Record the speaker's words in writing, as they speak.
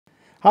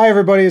Hi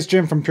everybody, it's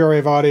Jim from Pure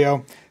Wave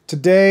Audio.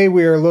 Today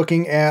we are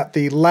looking at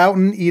the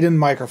Lauten Eden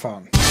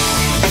microphone.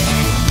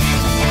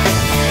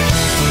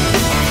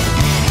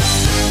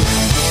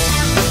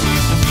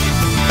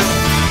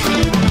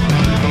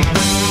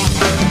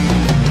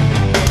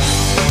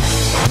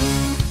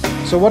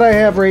 So what I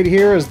have right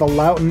here is the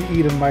Lauten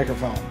Eden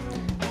microphone.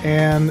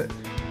 And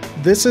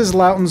this is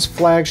Lauten's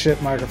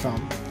flagship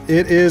microphone.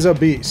 It is a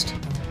beast.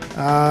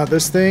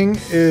 This thing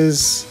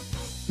is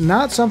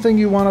not something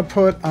you want to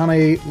put on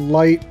a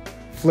light,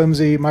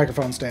 flimsy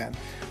microphone stand.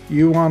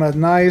 You want a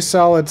nice,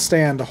 solid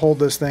stand to hold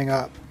this thing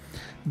up.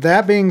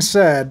 That being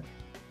said,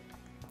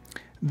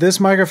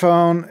 this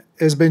microphone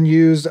has been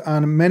used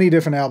on many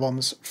different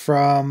albums,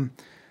 from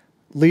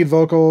lead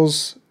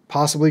vocals,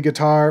 possibly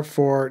guitar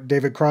for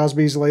David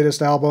Crosby's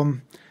latest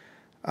album.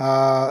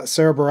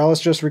 Sarah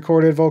Bareilles just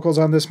recorded vocals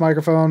on this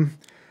microphone.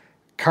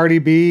 Cardi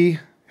B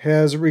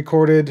has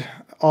recorded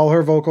all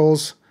her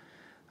vocals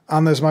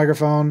on this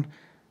microphone.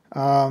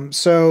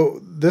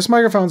 So this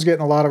microphone's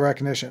getting a lot of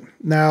recognition.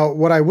 Now,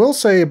 what I will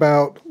say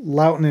about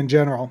Lauten in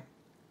general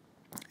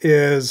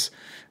is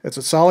it's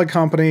a solid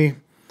company.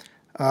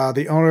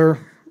 The owner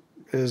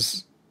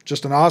is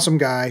just an awesome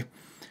guy,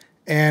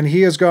 and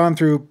he has gone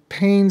through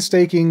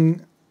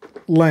painstaking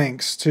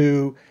lengths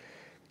to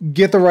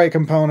get the right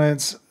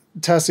components,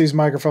 test these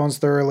microphones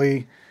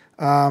thoroughly.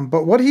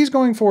 But what he's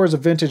going for is a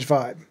vintage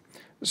vibe.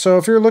 So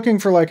if you're looking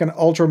for like an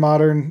ultra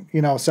modern,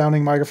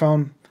 sounding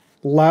microphone,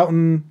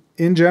 Lauten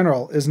in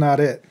general is not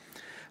it.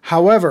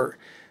 However,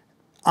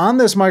 on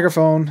this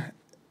microphone,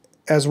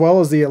 as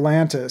well as the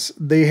Atlantis,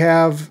 they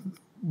have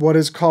what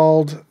is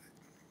called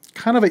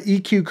kind of an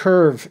EQ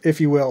curve, if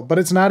you will, but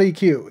it's not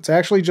EQ. It's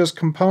actually just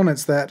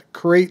components that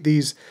create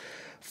these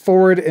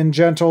forward and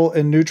gentle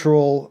and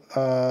neutral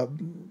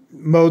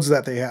modes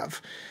that they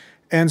have.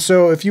 And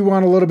so if you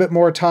want a little bit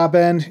more top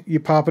end, you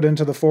pop it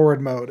into the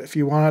forward mode. If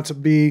you want it to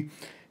be,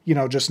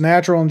 just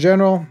natural in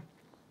general,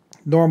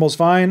 normal's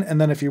fine. And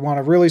then if you want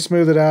to really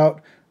smooth it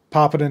out,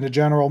 pop it into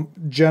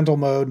gentle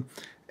mode,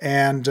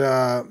 and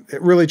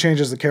it really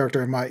changes the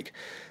character of mic.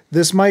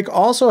 This mic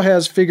also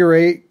has figure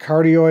 8,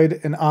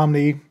 cardioid, and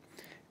omni,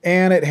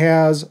 and it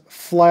has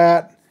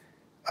flat,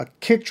 a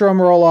kick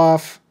drum roll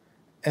off,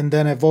 and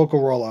then a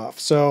vocal roll off.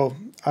 So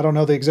I don't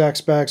know the exact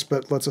specs,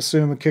 but let's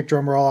assume a kick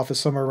drum roll off is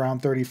somewhere around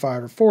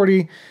 35 or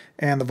 40,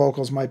 and the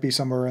vocals might be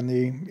somewhere in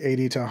the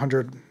 80 to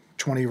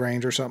 120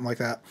 range or something like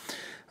that.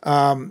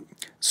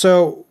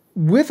 So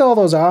with all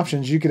those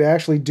options, you could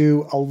actually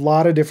do a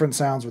lot of different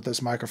sounds with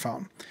this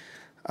microphone.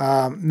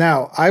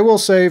 Now, I will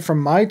say from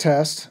my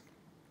test,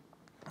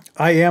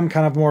 I am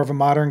kind of more of a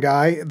modern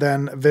guy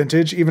than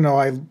vintage, even though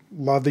I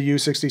love the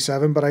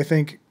U67, but I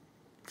think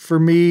for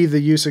me,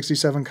 the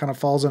U67 kind of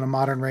falls in a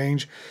modern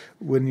range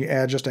when you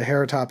add just a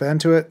hair top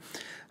end to it.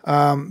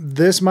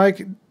 This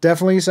mic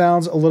definitely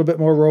sounds a little bit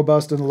more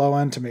robust and low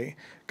end to me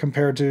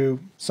compared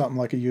to something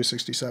like a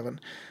U67.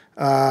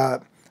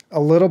 A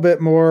little bit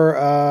more,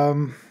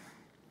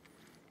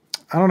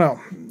 I don't know.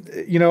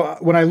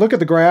 When I look at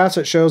the graphs,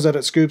 it shows that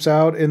it scoops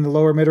out in the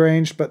lower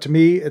mid-range, but to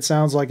me, it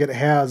sounds like it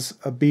has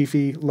a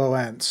beefy low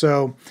end.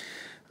 So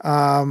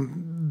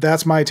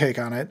that's my take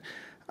on it.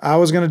 I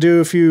was going to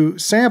do a few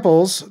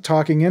samples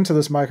talking into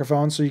this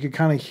microphone so you could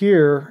kind of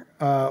hear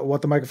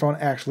what the microphone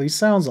actually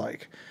sounds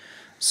like.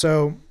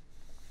 So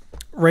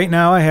right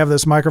now I have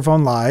this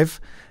microphone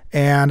live,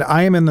 and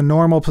I am in the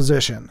normal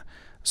position.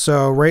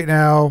 So right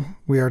now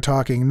we are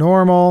talking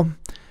normal.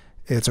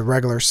 It's a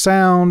regular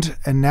sound,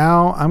 and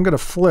now I'm going to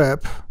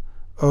flip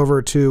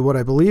over to what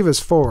I believe is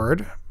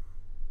forward.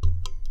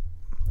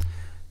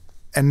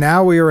 And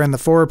now we are in the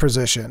forward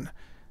position,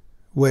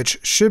 which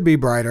should be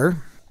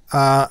brighter.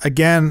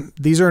 Again,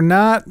 these are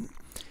not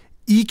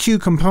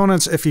EQ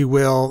components, if you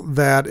will,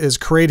 that is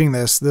creating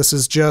this. This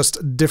is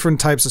just different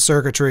types of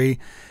circuitry,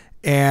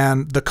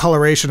 and the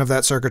coloration of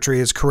that circuitry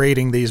is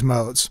creating these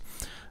modes.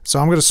 So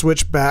I'm going to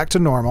switch back to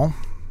normal.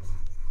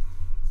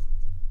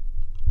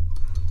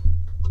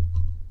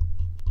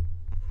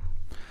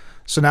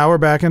 So now we're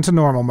back into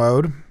normal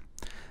mode.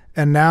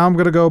 And now I'm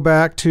going to go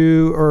back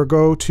to, or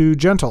go to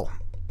gentle.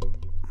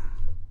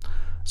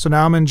 So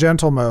now I'm in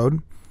gentle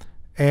mode.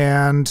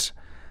 And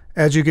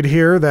as you could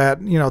hear that,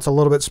 it's a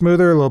little bit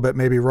smoother, a little bit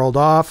maybe rolled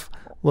off,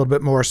 a little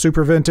bit more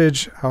super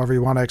vintage, however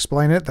you want to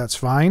explain it, that's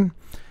fine.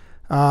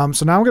 So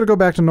now I'm going to go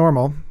back to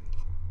normal.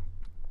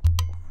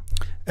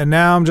 And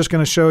now I'm just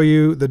going to show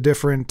you the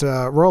different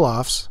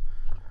roll-offs.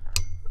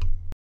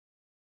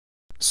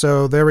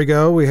 So there we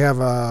go. We have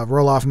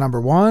roll-off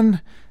number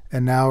 1,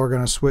 and now we're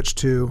going to switch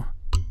to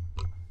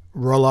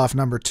roll-off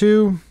number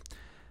 2.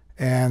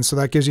 And so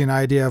that gives you an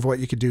idea of what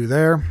you could do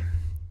there.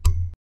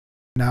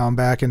 Now I'm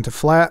back into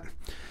flat.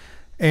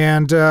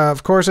 And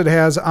of course it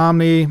has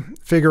omni,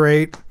 figure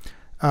 8.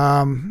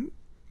 The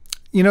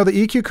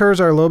EQ curves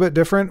are a little bit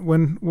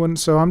different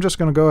so I'm just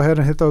going to go ahead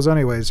and hit those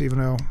anyways, even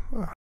though.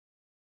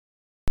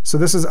 So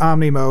this is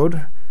omni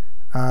mode.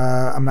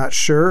 I'm not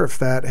sure if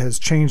that has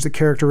changed the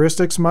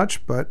characteristics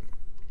much, but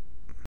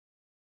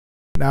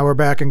now we're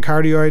back in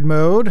cardioid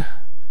mode.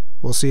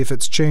 We'll see if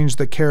it's changed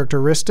the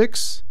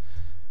characteristics.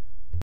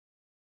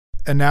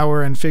 and now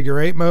we're in figure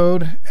 8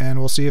 mode, and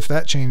we'll see if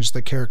that changed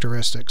the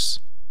characteristics.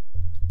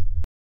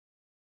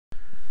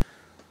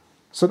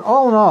 So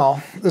all in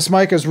all, this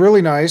mic is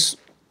really nice.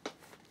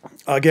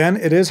 Again,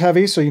 it is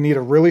heavy, so you need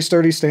a really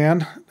sturdy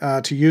stand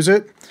to use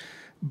it.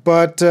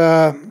 But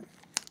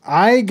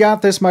I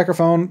got this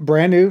microphone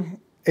brand new,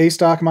 a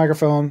stock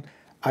microphone.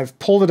 I've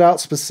pulled it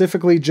out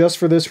specifically just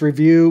for this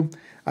review.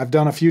 I've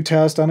done a few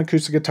tests on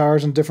acoustic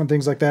guitars and different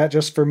things like that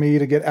just for me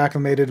to get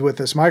acclimated with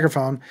this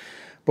microphone.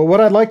 But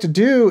what I'd like to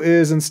do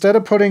is, instead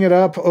of putting it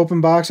up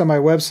open box on my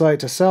website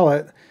to sell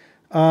it,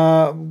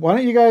 why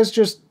don't you guys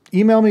just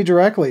email me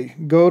directly.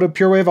 Go to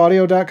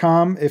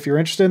purewaveaudio.com. If you're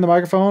interested in the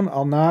microphone,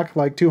 I'll knock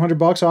like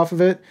 $200 off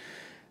of it.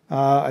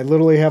 I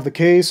literally have the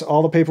case,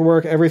 all the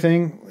paperwork,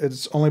 everything.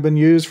 It's only been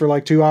used for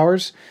like 2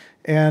 hours.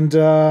 And,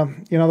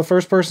 you know, the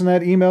first person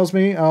that emails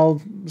me,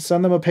 I'll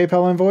send them a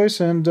PayPal invoice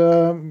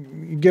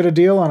and get a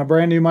deal on a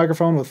brand new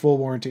microphone with full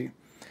warranty.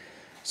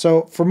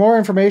 So for more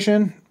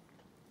information,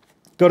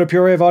 go to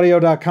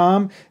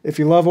purewaveaudio.com. If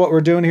you love what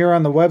we're doing here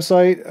on the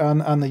website,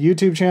 on the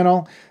YouTube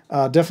channel,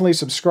 definitely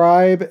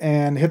subscribe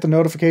and hit the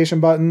notification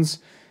buttons.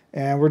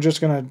 And we're just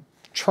going to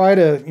try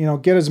to, you know,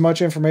 get as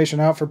much information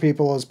out for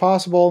people as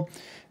possible.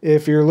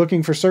 If you're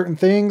looking for certain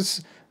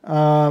things,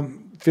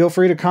 feel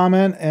free to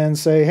comment and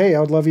say, hey,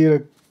 I would love you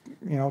to,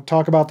 you know,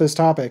 talk about this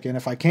topic. And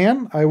if I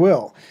can, I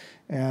will.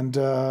 And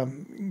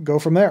go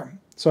from there.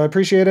 So I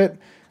appreciate it.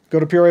 Go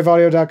to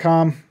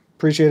purewaveaudio.com.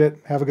 Appreciate it.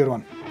 Have a good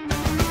one.